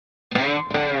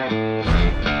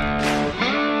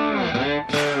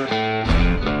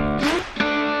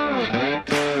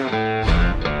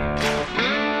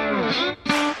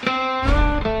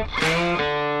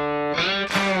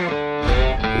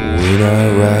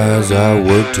as I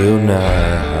work till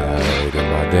night in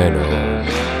my denim.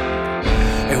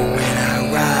 And when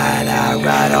I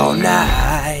ride all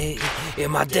night in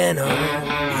my denim.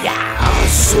 Yeah,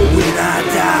 so when I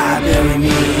die, bury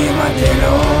me in my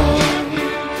denim.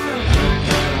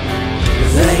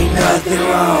 'Cause there ain't nothing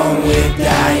wrong with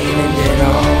dying in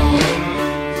denim.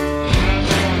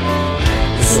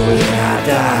 So when I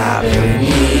die, bury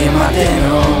me in my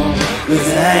denim. 'Cause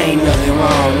there ain't nothing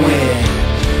wrong with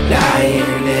dying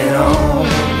in denim.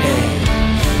 Yeah,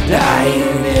 dying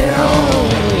in denim.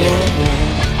 Yeah.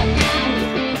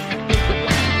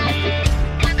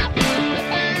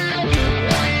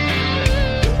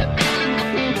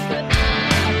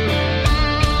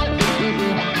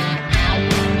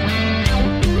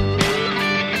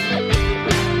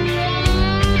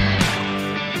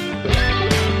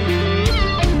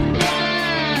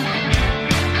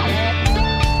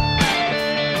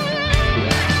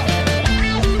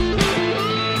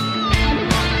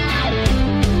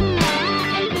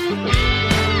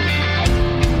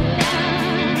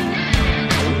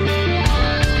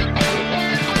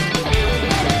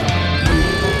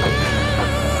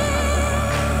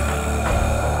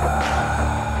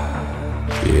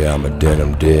 Yeah, I'm a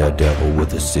denim daredevil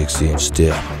with a 6-inch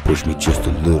step. Push me just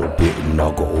a little bit and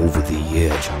I'll go over the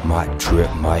edge. Might trip,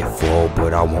 might fall,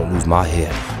 but I won't lose my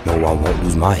head. No, I won't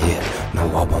lose my head. No,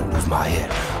 I won't lose my head.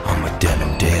 I'm a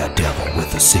denim daredevil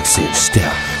with a 6-inch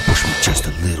step. Push me just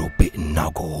a little bit and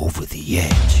I'll go over the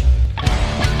edge.